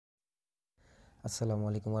আসসালামু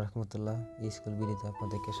আলাইকুম রহমতুল্লাহ। স্কুল বিডিতে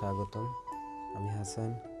আপনাদেরকে স্বাগতম। আমি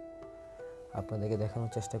হাসান। আপনাদেরকে দেখানোর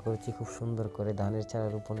চেষ্টা করেছি খুব সুন্দর করে ধানের চারা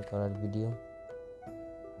রোপণ করার ভিডিও।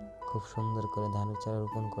 খুব সুন্দর করে ধানের চারা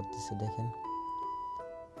রোপণ করতেছে, দেখেন।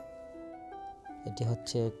 এটি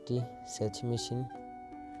হচ্ছে একটি সেচ মেশিন,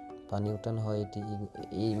 পানি উঠানো হয়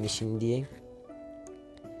এই মেশিন দিয়ে।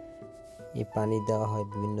 এই পানি দেওয়া হয়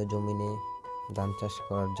বিভিন্ন জমিনে ধান চাষ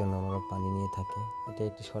করার জন্য আমরা পানি নিয়ে থাকি। এটা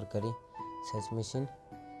একটি সরকারি সেচ মেশিন,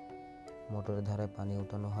 মোটরের ধারায় পানি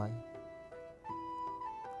উঠানো হয়।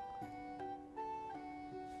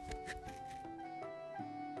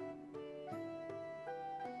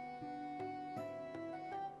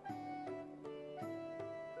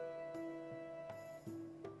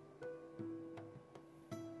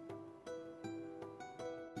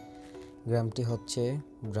 গ্রামটি হচ্ছে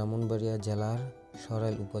ব্রাহ্মণবাড়িয়া জেলার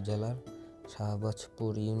সরাইল উপজেলার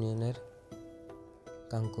শাহবাজপুর ইউনিয়নের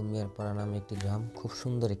কাঙ্কুমিয়ার পাড়া নামে একটি গ্রাম। খুব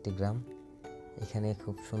সুন্দর একটি গ্রাম। এখানে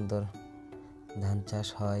খুব সুন্দর ধান চাষ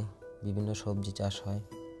হয়, বিভিন্ন সবজি চাষ হয়।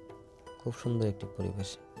 খুব সুন্দর একটি পরিবেশ,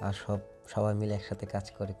 আর সবাই মিলে একসাথে কাজ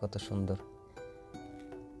করে। কত সুন্দর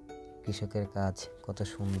কৃষকের কাজ, কত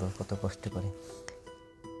সুন্দর, কত কষ্ট করে।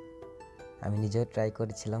 আমি নিজেও ট্রাই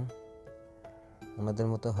করেছিলাম, ওনাদের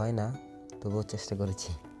মতো হয় না, তবুও চেষ্টা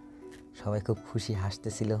করেছি। সবাই খুব খুশি,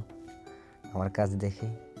 হাসতেছিল আমার কাজ দেখে।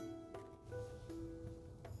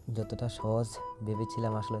 যতটা সহজ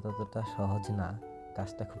ভেবেছিলাম আসলে ততটা সহজ না,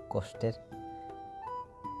 কাজটা খুব কষ্টের।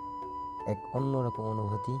 এক অন্যরকম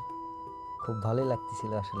অনুভূতি, খুব ভালোই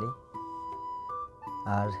লাগতেছিল আসলে।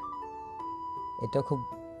 আর এটা খুব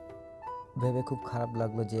ভেবে খুব খারাপ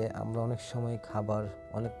লাগলো যে আমরা অনেক সময় খাবার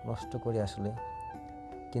অনেক নষ্ট করি আসলে,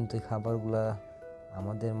 কিন্তু এই খাবারগুলা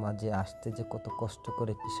আমাদের মাঝে আসতে যে কত কষ্ট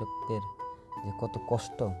করে, কৃষকের যে কত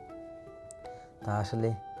কষ্ট, তা আসলে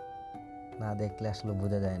না দেখলে আসলে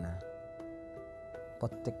বোঝা যায় না।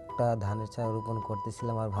 প্রত্যেকটা ধানের চারা রোপণ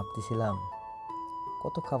করতেছিলাম আর ভাবতেছিলাম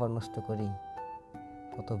কত খাবার নষ্ট করি,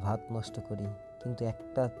 কত ভাত নষ্ট করি, কিন্তু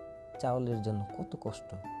একটা চাউলের জন্য কত কষ্ট।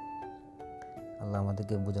 আল্লাহ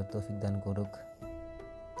আমাদেরকে বোঝার তৌফিক দান করুক।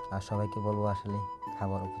 আর সবাইকে বলবো আসলে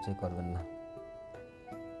খাবার অপচয় করবেন না,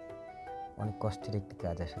 অনেক কষ্টের একটি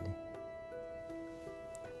কাজ আসলে।